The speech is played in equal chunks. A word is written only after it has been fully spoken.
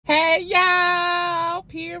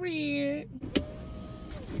period.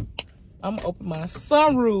 I'm gonna open my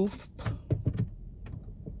sunroof.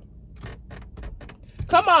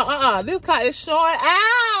 Come on, this car is showing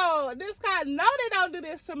out. This car, no, they don't do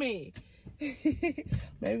this to me.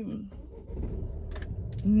 Maybe.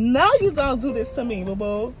 No, you don't do this to me,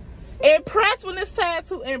 boo-boo. Impress when it's time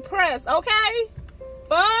to impress, okay?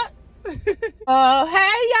 But, hey,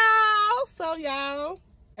 y'all. So, y'all,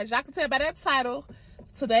 as y'all can tell by that title,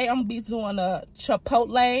 today I'm gonna be doing a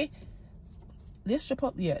Chipotle. This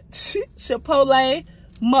Chipotle, yeah, Chipotle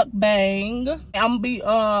mukbang. I'm gonna be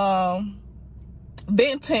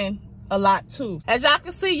venting a lot too. As y'all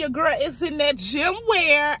can see, your girl is in that gym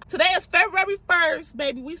wear. Today is February 1st,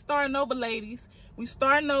 baby. We starting over, ladies. We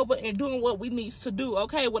starting over and doing what we need to do.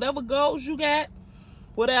 Okay, whatever goals you got,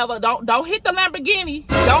 whatever. Don't hit the Lamborghini.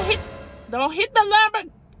 Don't hit the Lamborghini.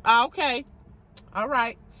 Okay, all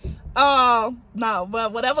right. No,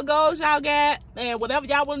 but whatever goals y'all got and whatever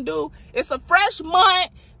y'all want to do, it's a fresh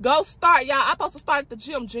month. Go start, y'all. I'm supposed to start at the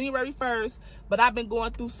gym January 1st, but I've been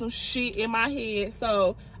going through some shit in my head,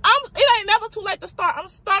 so it ain't never too late to start. I'm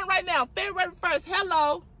starting right now, February 1st.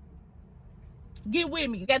 Hello, get with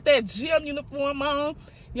me. Got that gym uniform on.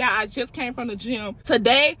 Yeah, I just came from the gym.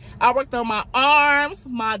 Today, I worked on my arms,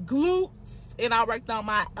 my glutes, and I worked on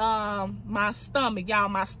my stomach, y'all.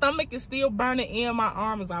 My stomach is still burning and my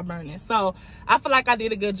arms are burning. So I feel like I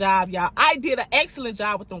did a good job, y'all. I did an excellent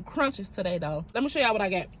job with them crunches today, though. Let me show y'all what I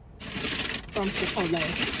got from Chipotle.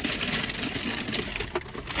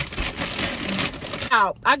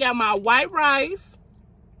 I got my white rice.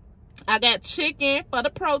 I got chicken for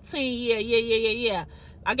the protein. Yeah.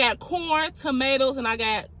 I got corn, tomatoes, and I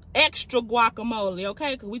got extra guacamole,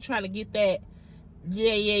 okay? Because we trying to get that,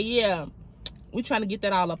 yeah. We trying to get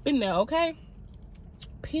that all up in there, okay?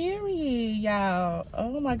 Period, y'all.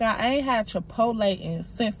 Oh my God, I ain't had Chipotle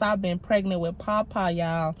since I've been pregnant with Papa,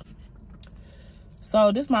 y'all.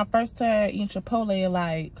 So this is my first time eating Chipotle in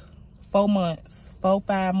like 4 months,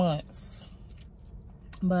 5 months.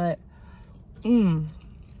 But, y'all,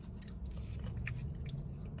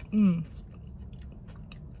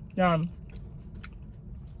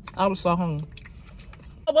 I was so hungry.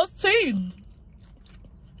 What's tea?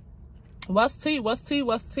 What's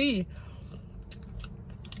tea?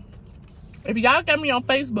 If y'all got me on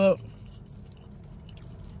Facebook,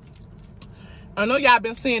 I know y'all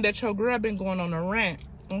been seeing that your girl been going on a rant,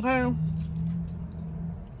 okay?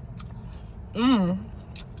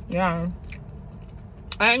 Yeah.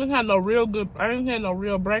 I ain't had no real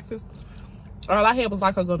breakfast. All I had was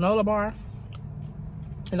like a granola bar.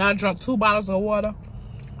 And I drank 2 bottles of water.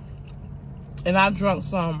 And I drank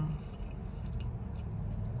some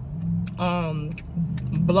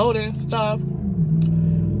bloating stuff,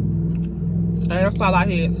 and that's all I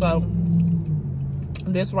had. So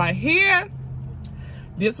this right here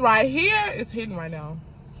is hidden right now.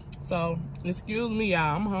 So excuse me,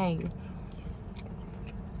 y'all, I'm hungry.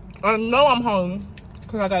 I know I'm hungry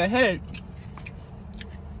because I got a headache.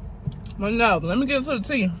 But no, let me get into the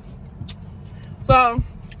tea. So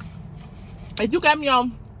if you got me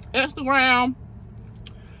on Instagram,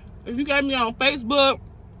 if you got me on Facebook,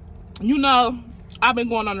 you know I've been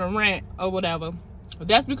going on a rant or whatever. But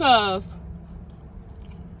that's because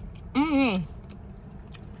I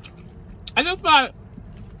just thought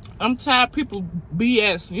I'm tired of people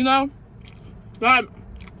BS, you know? Like,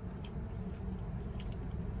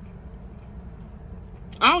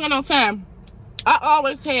 I don't got no time. I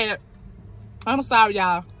always had, I'm sorry,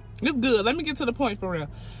 y'all. It's good. Let me get to the point for real.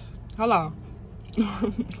 Hold on.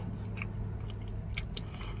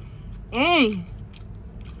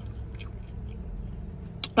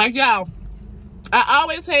 Like, y'all, I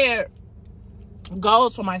always had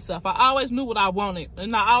goals for myself. I always knew what I wanted,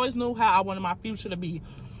 and I always knew how I wanted my future to be.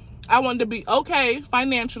 I wanted to be okay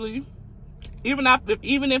financially, even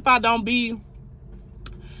if I don't be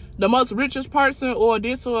the most richest person or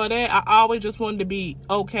this or that. I always just wanted to be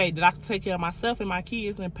okay, that I could take care of myself and my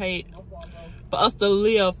kids and pay for us to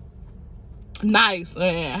live nice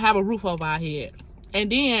and have a roof over our head. And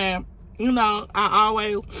then, you know, I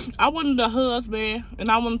wanted a husband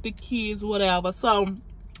and I wanted the kids, whatever. So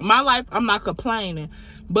my life, I'm not complaining.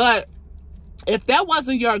 But if that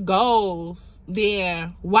wasn't your goals,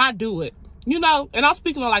 then why do it? You know, and I'm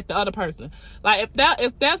speaking like the other person. Like,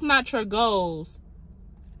 if that's not your goals,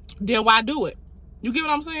 then why do it? You get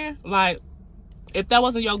what I'm saying? Like, if that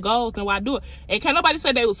wasn't your goals, then why do it? And can't nobody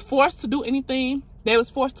say they was forced to do anything. They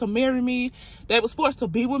was forced to marry me. They was forced to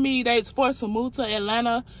be with me. They was forced to move to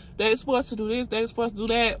Atlanta. They was forced to do this. They was forced to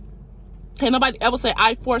do that. Can't nobody ever say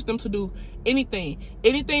I forced them to do anything.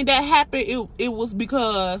 Anything that happened, it was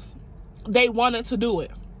because they wanted to do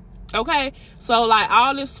it. Okay? So, like,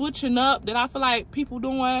 all this switching up that I feel like people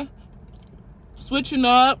doing, switching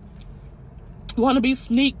up, want to be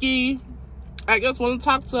sneaky, I guess want to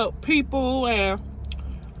talk to people, and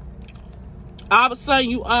all of a sudden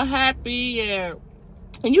you unhappy, and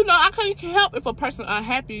you know, I can't help if a person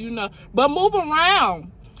unhappy, you know, but move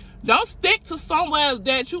around. Don't stick to somewhere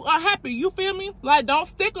that you unhappy, you feel me? Like, don't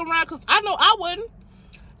stick around, because I know I wouldn't.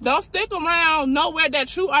 Don't stick around nowhere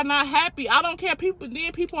that you are not happy. I don't care. People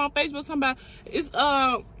on Facebook, somebody, it's,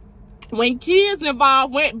 when kids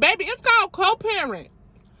involved, baby, it's called co-parent.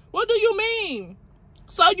 What do you mean?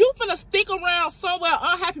 So you finna stick around somewhere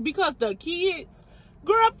unhappy because the kids?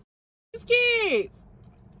 Girl, these kids.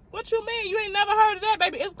 What you mean? You ain't never heard of that,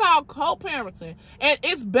 baby. It's called co-parenting. And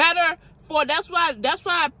it's better for, that's why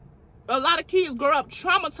a lot of kids grow up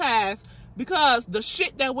traumatized, because the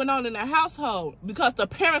shit that went on in the household, because the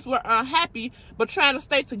parents were unhappy but trying to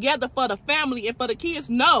stay together for the family and for the kids.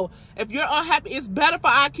 No, if you're unhappy, it's better for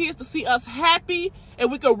our kids to see us happy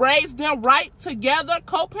and we can raise them right together,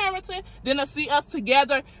 co-parenting, than to see us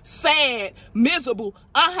together sad, miserable,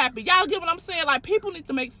 unhappy. Y'all get what I'm saying? Like, people need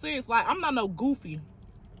to make sense. Like, I'm not no goofy.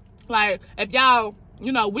 Like, if y'all,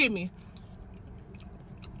 you know, with me,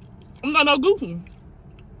 I'm not no goofy.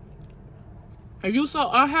 If you so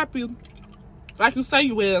unhappy, like you say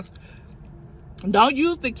you is, don't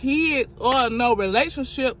use the kids or no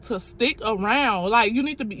relationship to stick around. Like, you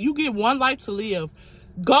need to be, you get one life to live.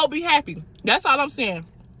 Go be happy. That's all I'm saying.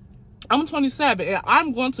 I'm 27 and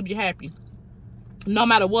I'm going to be happy. No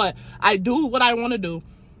matter what. I do what I want to do.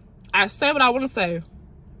 I say what I want to say.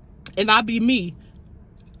 And I be me.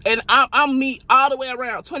 And I'm me all the way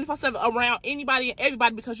around, 24/7, around anybody and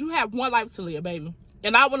everybody, because you have one life to live, baby.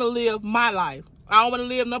 And I want to live my life. I don't want to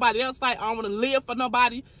live nobody else's life. I don't want to live for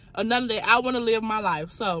nobody or none of that. I want to live my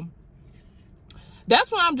life. So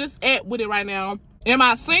that's where I'm just at with it right now. Am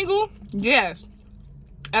I single? Yes.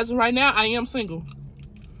 As of right now, I am single.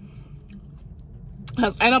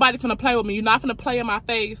 Because ain't nobody finna play with me. You're not finna play in my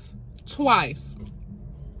face twice.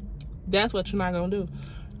 That's what you're not going to do.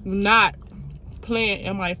 You're not playing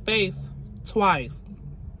in my face twice.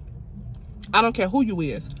 I don't care who you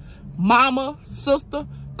is. Mama, sister,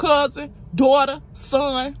 cousin, daughter,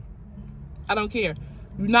 son. I don't care.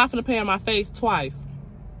 You're not finna play in my face twice.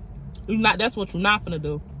 You're not. That's what you're not finna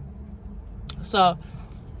do. So,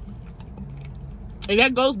 and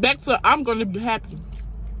that goes back to, I'm gonna be happy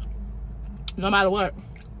no matter what.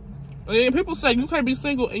 And then people say you can't be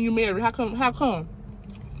single and you married. How come? How come?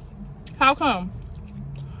 How come?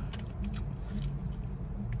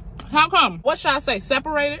 How come? What should I say?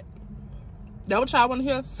 Separated? That what y'all want to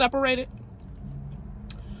hear? Separated?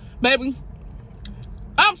 Baby,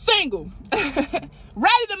 I'm single.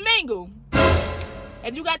 Ready to mingle.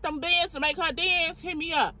 If you got them bands to make her dance, hit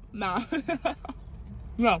me up. Nah.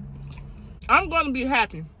 No. I'm going to be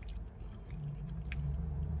happy.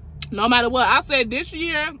 No matter what. I said this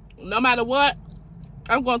year, no matter what,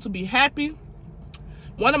 I'm going to be happy.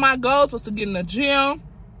 One of my goals was to get in the gym,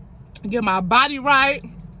 get my body right.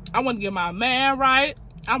 I want to get my man right.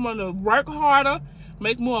 I want to work harder,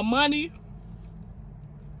 make more money.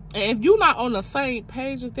 And if you're not on the same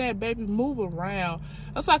page as that, baby, move around.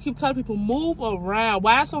 That's why I keep telling people, move around.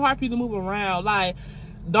 Why it's so hard for you to move around? Like,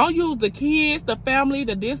 don't use the kids, the family,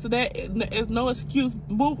 the this, the that. It's no excuse.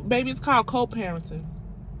 Move, baby, it's called co-parenting.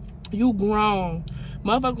 You grown.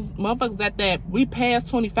 Motherfuckers at that. We past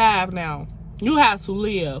 25 now. You have to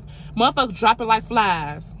live. Motherfuckers dropping like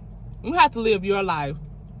flies. You have to live your life.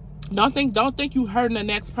 Don't think you hurting the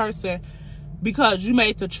next person because you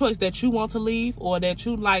made the choice that you want to leave or that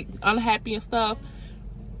you like unhappy and stuff.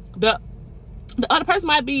 The other person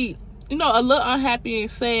might be, you know, a little unhappy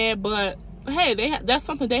and sad, but hey, that's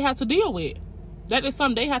something they have to deal with. That is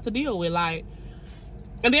something they have to deal with. Like,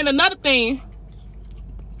 and then another thing,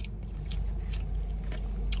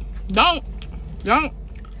 don't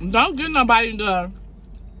get nobody to.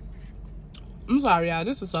 I'm sorry, y'all.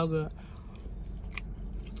 This is so good.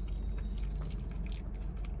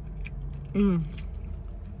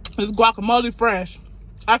 It's guacamole fresh.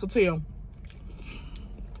 I can tell.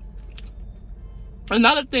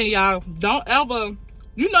 Another thing, y'all, don't ever,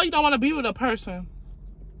 you know you don't want to be with a person.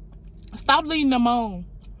 Stop leading them on.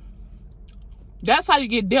 That's how you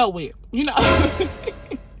get dealt with, you know.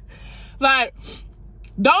 Like,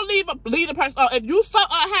 don't lead a person. If you so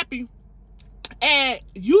unhappy and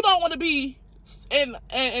you don't want to be in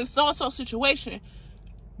so-and-so situation,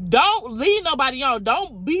 don't lead nobody on.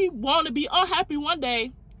 Don't want to be unhappy one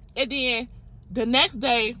day and then the next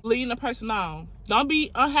day leading the person on. Don't be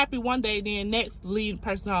unhappy one day, then next lead the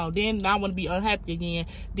person on. Then I want to be unhappy again.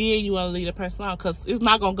 Then you want to lead the person on, because it's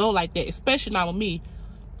not going to go like that, especially not with me.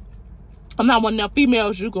 I'm not one of them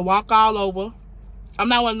females you can walk all over. I'm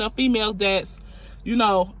not one of them females that's, you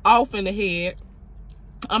know, off in the head.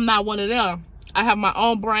 I'm not one of them. I have my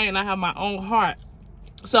own brain. I have my own heart.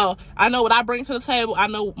 So I know what I bring to the table. I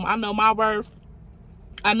know my worth.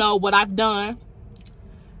 I know what I've done.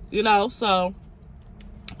 You know, so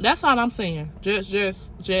that's all I'm saying. Just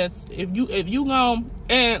if you go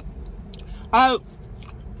and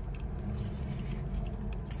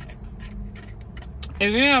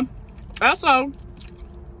then also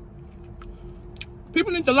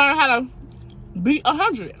people need to learn how to be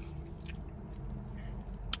 100.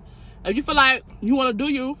 If you feel like you want to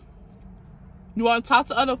do you want to talk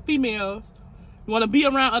to other females, you want to be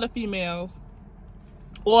around other females,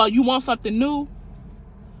 or you want something new,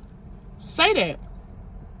 say that.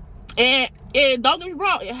 And don't get me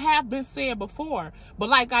wrong, it have been said before. But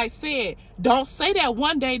like I said, don't say that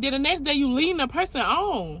one day, then the next day you lean the person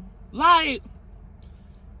on. Like,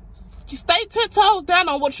 stay 10 toes down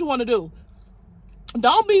on what you want to do.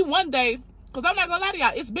 Don't be one day, because I'm not going to lie to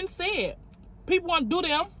y'all, it's been said. People want to do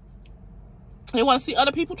them. They want to see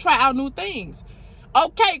other people try out new things.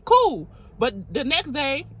 Okay, cool. But the next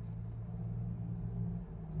day,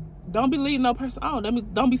 don't be leading no person on.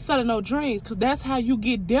 Don't be selling no dreams, because that's how you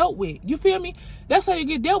get dealt with. You feel me? That's how you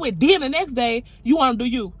get dealt with. Then the next day, you want to do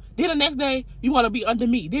you. Then the next day, you want to be under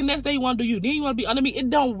me. Then the next day, you want to do you. Then you want to be under me. It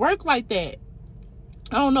don't work like that.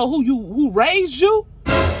 I don't know who raised you,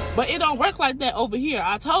 but it don't work like that over here.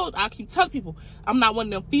 I keep telling people, I'm not one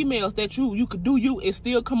of them females that you could do you and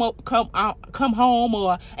still come home,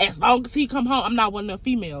 or as long as he come home. I'm not one of them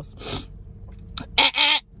females.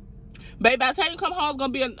 Baby, by the time you come home, it's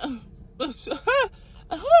gonna be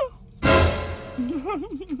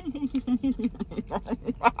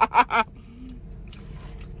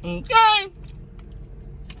okay.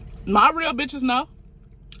 My real bitches know.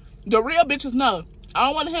 The real bitches know. I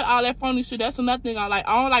don't want to hear all that phony shit. That's another thing I like.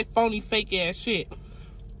 I don't like phony, fake ass shit.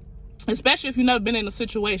 Especially if you've never been in a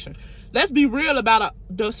situation. Let's be real about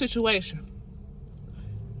the situation.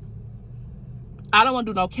 I don't want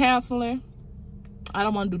to do no counseling. I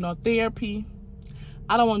don't want to do no therapy.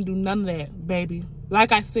 I don't want to do none of that, baby.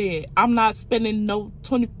 Like I said, I'm not spending no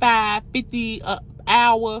 25, 50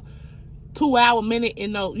 hour, 2 hour minute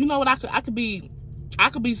in no. You know what? I could be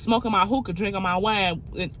smoking my hookah, drinking my wine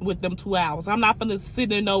with them 2 hours. I'm not gonna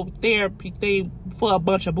sit in no therapy thing for a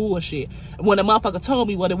bunch of bullshit when the motherfucker told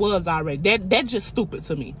me what it was already. That's just stupid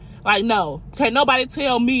to me. Like, no, can't nobody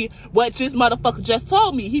tell me what this motherfucker just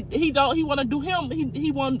told me. He want to do him.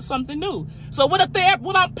 He want something new. So what I'm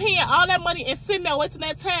paying all that money and sitting there wasting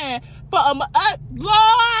that time for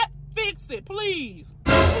Lord, fix it, please,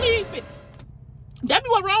 please fix. That be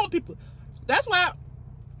what wrong with people. That's why.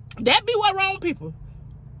 That be what wrong with people.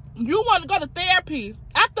 You want to go to therapy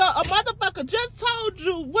after a motherfucker just told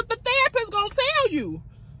you what the therapist gonna tell you.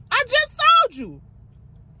 I just told you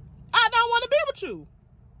I don't want to be with you.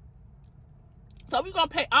 So we gonna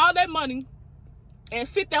pay all that money and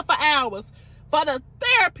sit there for hours for the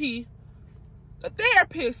therapist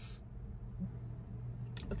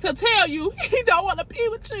to tell you he don't want to be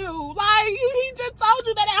with you. Like, he just told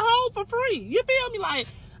you that at home for free. You feel me? Like,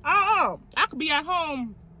 I could be at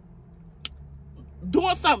home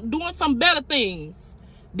doing some better things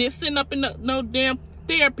than sitting up in no damn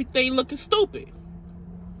therapy thing looking stupid.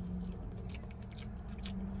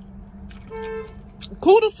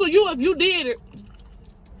 Kudos to you if you did it.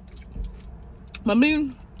 But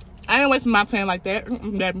me, I ain't wasting my time like that.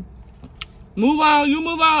 Baby. Move on, you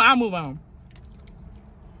move on, I move on.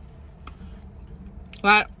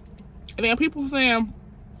 Like, and then people saying,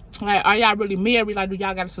 like, are y'all really married? Like, do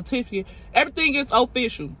y'all got a certificate? Everything is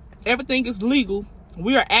official. Everything is legal.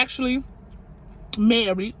 We are actually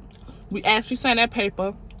married. We actually signed that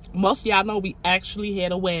paper. Most of y'all know we actually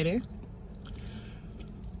had a wedding.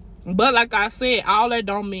 But like I said, all that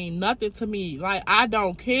don't mean nothing to me. Like, I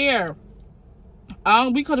don't care.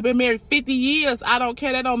 We could have been married 50 years. I don't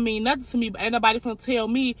care. That don't mean nothing to me. But ain't nobody gonna tell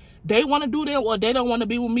me they want to do that or they don't want to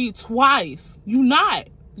be with me twice. You not.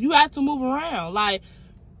 You have to move around. Like,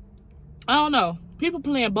 I don't know. People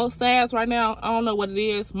playing both sides right now. I don't know what it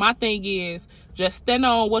is. My thing is just stand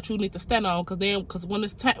on what you need to stand on. Cause when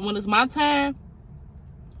it's my time,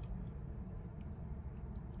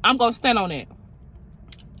 I'm gonna stand on it.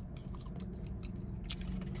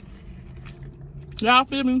 Y'all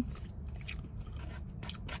feel me?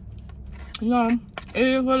 You know, it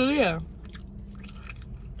is what it is.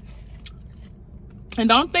 And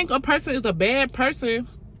don't think a person is a bad person,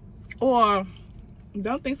 or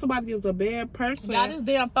don't think somebody is a bad person. Y'all, this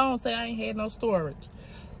damn phone say I ain't had no storage.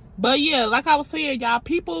 But yeah, like I was saying, y'all,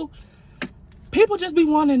 people people just be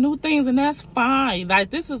wanting new things, and that's fine. Like,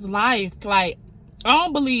 this is life. Like, I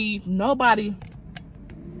don't believe nobody,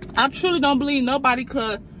 I truly don't believe nobody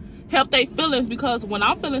could help their feelings, because when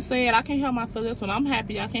I'm feeling sad, I can't help my feelings. When I'm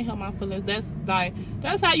happy, I can't help my feelings. That's like,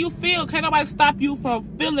 that's how you feel. Can't nobody stop you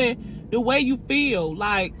from feeling the way you feel.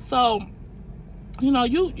 Like, so, you know,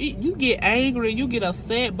 you get angry, you get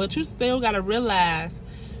upset, but you still gotta realize,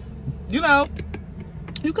 you know,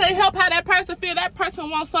 you can't help how that person feel. That person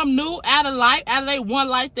wants something new out of life, out of their one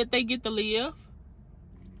life that they get to live.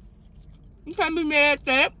 You can't be mad at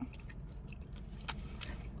that.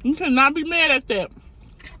 You cannot be mad at that.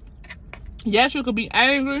 Yes, you could be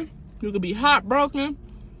angry. You could be heartbroken.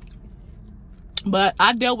 But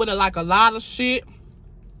I dealt with it like a lot of shit.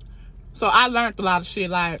 So I learned a lot of shit.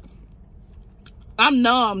 Like, I'm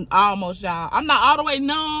numb almost, y'all. I'm not all the way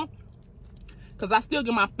numb, because I still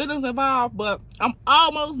get my feelings involved, but I'm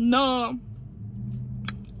almost numb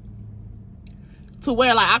to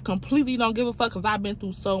where, like, I completely don't give a fuck, because I've been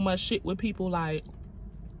through so much shit with people, like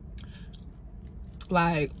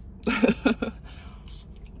I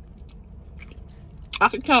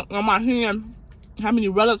could count on my hand how many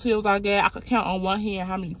relatives I got. I could count on one hand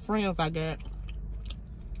how many friends I got.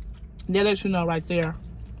 That lets you know right there.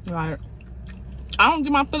 Like, I don't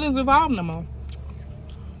get my feelings involved no more.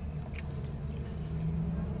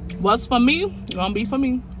 What's for me, gonna be for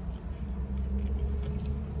me.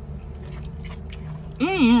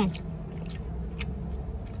 I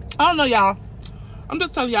don't know, y'all. I'm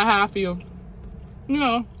just telling y'all how I feel. You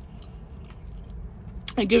know.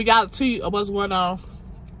 And give y'all the tea of what's going on.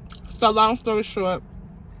 So, long story short,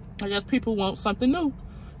 I guess people want something new.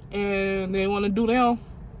 And they want to do them.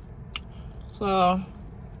 So,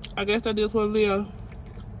 I guess that is what it is.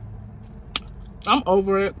 I'm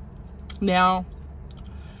over it now.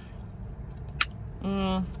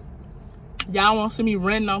 Y'all want to see me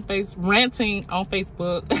ranting on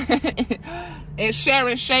Facebook and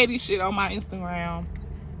sharing shady shit on my Instagram.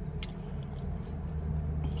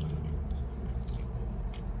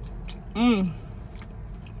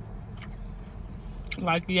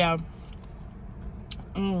 Like, yeah.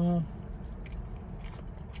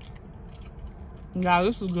 Yeah,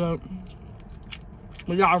 this is good.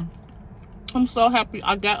 But y'all, I'm so happy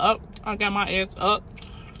I got up. I got my ass up.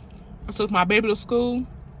 I took my baby to school.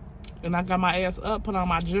 And I got my ass up, put on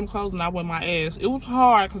my gym clothes, and I went my ass. It was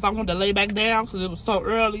hard because I wanted to lay back down because it was so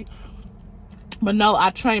early. But no, I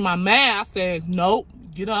trained my mind. I said, nope,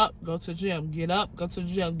 get up, go to the gym. Get up, go to the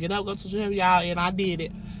gym. Get up, go to the gym, y'all. And I did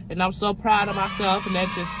it. And I'm so proud of myself. And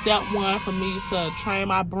that's just step one for me to train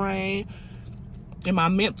my brain and my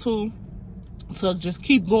mental to just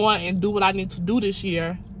keep going and do what I need to do this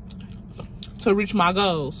year to reach my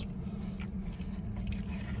goals.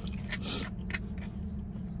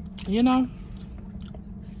 You know?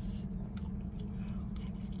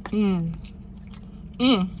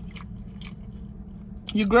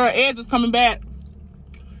 Your girl Edge is coming back.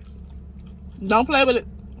 Don't play with it.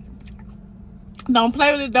 Don't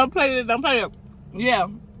play with it. Don't play with it. Don't play with it. Yeah.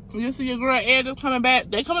 You see your girl Edge is coming back.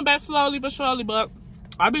 They coming back slowly but surely, but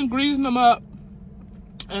I've been greasing them up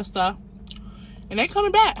and stuff. And they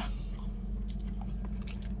coming back.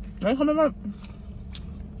 They coming back.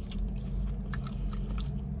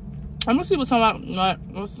 Let me see what's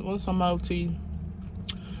some OT.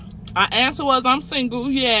 Our answer was I'm single,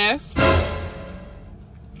 yes.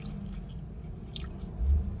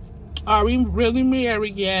 Are we really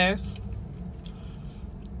married? Yes.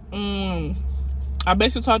 I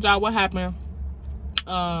basically told y'all what happened.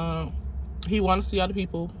 He wants to see other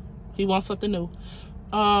people. He wants something new.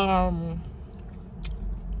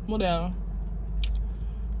 What else?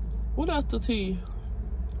 What else to tea?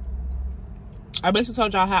 I basically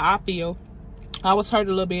told y'all how I feel. I was hurt a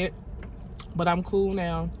little bit, but I'm cool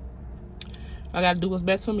now. I gotta do what's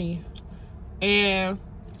best for me. And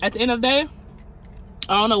at the end of the day,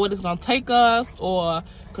 I don't know what it's gonna take us, or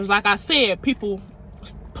because like I said, people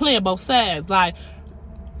playing both sides. Like,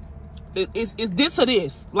 it's this or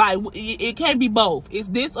this. Like, it can't be both. It's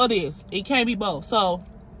this or this. It can't be both. So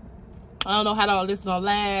I don't know how long this is gonna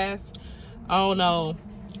last. I don't know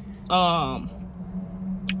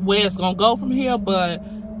where it's gonna go from here, but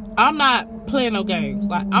I'm not playing no games.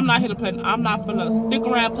 Like, I'm not here to play. I'm not gonna stick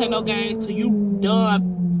around playing no games till you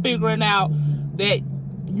done figuring out that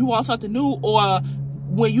you want something new, or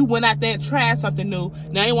when you went out there and tried something new,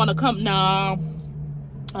 now you want to come. No.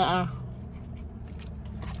 I'm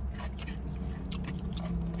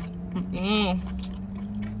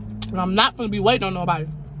not gonna be waiting on nobody.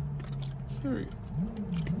 Period.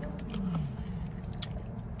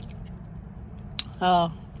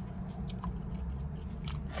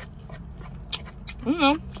 You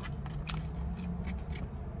know,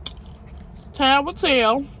 Time will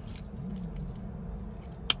tell.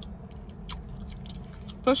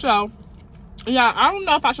 For sure. Yeah, I don't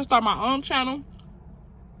know if I should start my own channel.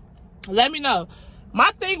 Let me know.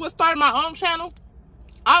 My thing with starting my own channel,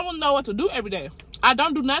 I don't know what to do every day. I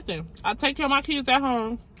don't do nothing. I take care of my kids at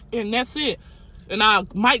home, and that's it. And I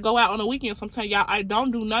might go out on the weekend sometime. Y'all, I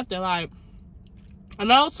don't do nothing. Like, I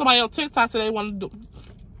know somebody on TikTok said they want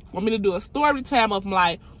me to do a story time of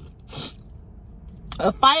like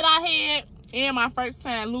a fight I had and my first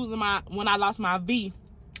time when I lost my V.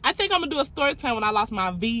 I think I'm gonna do a story time when I lost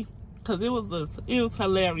my V, cause it was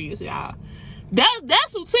hilarious, y'all.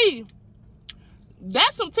 That's some tea.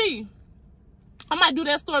 That's some tea. I might do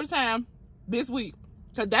that story time this week,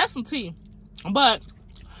 cause that's some tea. But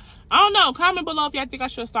I don't know. Comment below if y'all think I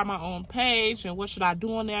should start my own page and what should I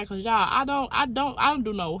do on there. Cause y'all, I don't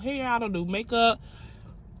do no hair. I don't do makeup.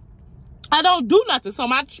 I don't do nothing. So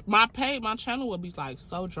my channel would be like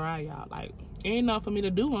so dry, y'all. Like, ain't nothing for me to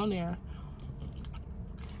do on there.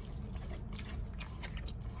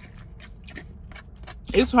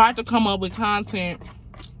 It's hard to come up with content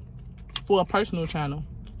for a personal channel.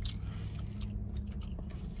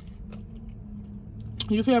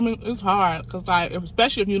 You feel me? It's hard. Because, like,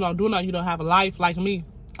 especially if you don't do nothing, you don't have a life like me.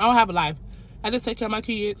 I don't have a life. I just take care of my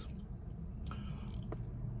kids.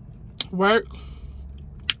 Work.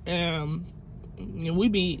 And we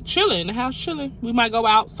be chilling in the house, chilling. We might go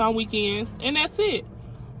out some weekends. And that's it.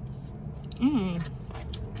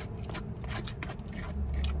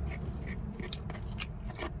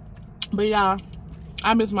 But, y'all,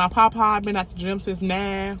 I miss my papa. I've been at the gym since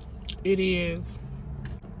 9. It's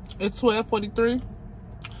 12:43.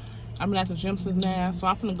 I've been at the gym since 9, so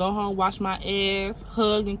I'm finna go home, wash my ass,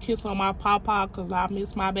 hug and kiss on my papa, because I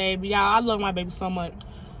miss my baby. Y'all, I love my baby so much.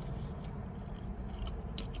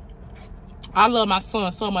 I love my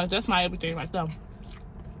son so much. That's my everything right there.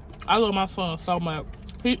 I love my son so much.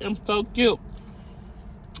 He is so cute.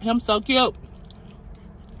 Him so cute.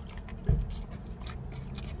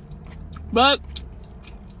 But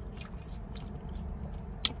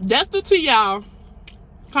that's the tea, y'all.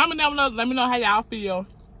 Comment down below. Let me know how y'all feel.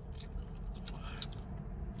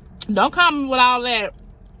 Don't comment with all that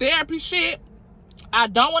therapy shit. I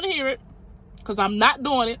don't want to hear it, because I'm not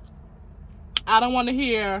doing it. I don't want to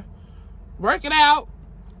hear work it out.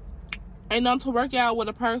 Ain't nothing to work out with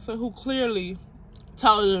a person who clearly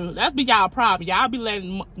told you. That's be y'all problem. Y'all be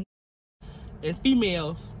letting and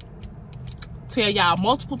females tell y'all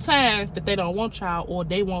multiple times that they don't want y'all, or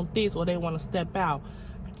they want this, or they want to step out.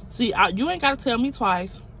 See, you ain't got to tell me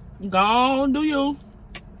twice. Go on, do you.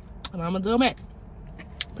 And I'm going to do it.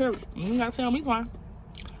 Period. You ain't got to tell me twice.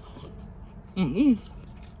 No,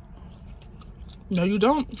 you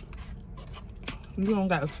don't. You don't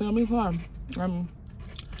got to tell me twice.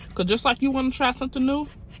 Because just like you want to try something new,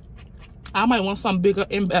 I might want something bigger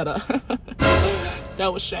and better.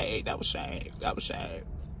 That was shade. That was shade. That was shade.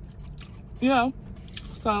 You know,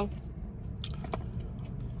 so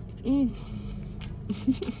to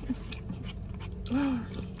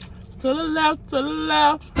the left, to the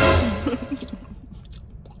left.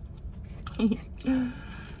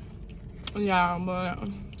 Yeah, but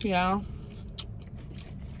yeah.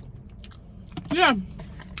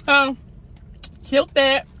 Killed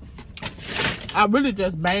that. I really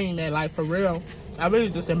just banged that, like, for real. I really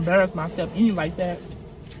just embarrassed myself eating like that.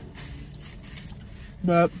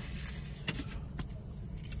 But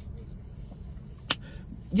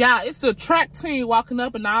yeah, it's a track team walking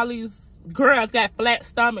up and all these girls got flat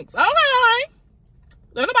stomachs. Okay.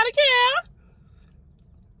 Don't nobody care.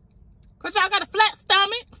 Cause y'all got a flat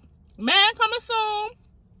stomach. Man coming soon.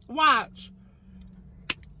 Watch.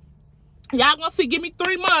 Y'all gonna see, give me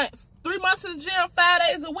 3 months. 3 months in the gym, 5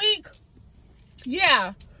 days a week.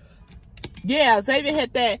 Yeah. Yeah, Xavier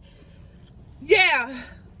had that. Yeah.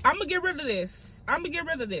 I'm gonna get rid of this. I'm gonna get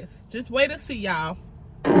rid of this. Just wait and see, y'all.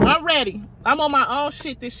 I'm ready. I'm on my own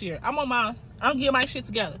shit this year. I'm getting my shit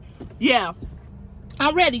together. Yeah.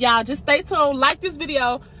 I'm ready, y'all. Just stay tuned. Like this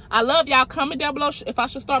video. I love y'all. Comment down below if I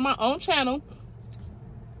should start my own channel.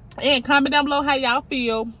 And comment down below how y'all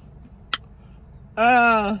feel.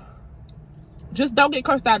 Just don't get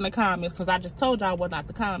cursed out in the comments, because I just told y'all what not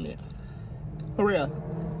to comment. For real.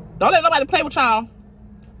 Don't let nobody play with y'all.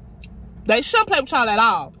 They shouldn't play with y'all at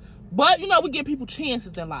all. But, you know, we give people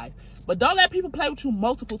chances in life. But don't let people play with you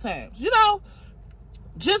multiple times. You know?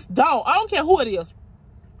 Just don't. I don't care who it is.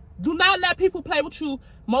 Do not let people play with you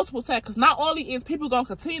multiple times. Because not only is people going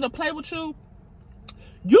to continue to play with you,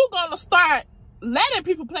 you're going to start letting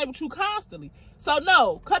people play with you constantly. So,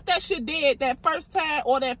 no. Cut that shit dead that first time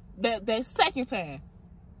or that second time.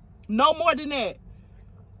 No more than that.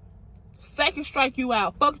 Second strike, you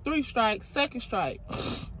out. Fuck 3 strikes. Second strike.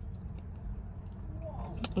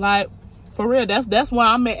 Like, for real, that's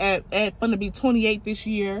why I'm at finna be 28 this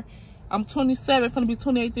year. I'm 27, finna be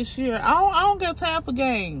 28 this year. I don't got time for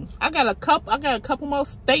games. I got a couple more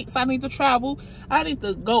states I need to travel. I need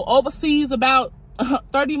to go overseas about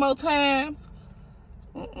 30 more times.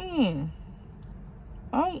 I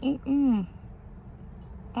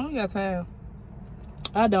don't got time.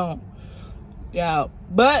 I don't. Yeah.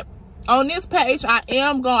 But on this page, I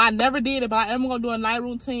never did it, but I am gonna do a night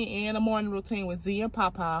routine and a morning routine with Z and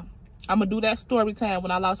Papa. I'm gonna do that story time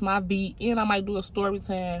when I lost my beat, and I might do a story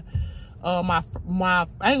time. I ain't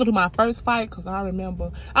gonna do my first fight because I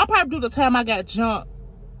remember. I'll probably do the time I got jumped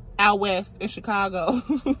out west in Chicago.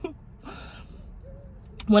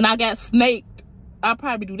 When I got snaked, I'll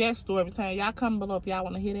probably do that story time. Y'all comment below if y'all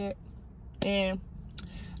want to hear that. And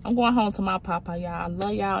I'm going home to my Papa, y'all. I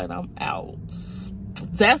love y'all, and I'm out.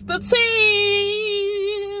 That's the tea.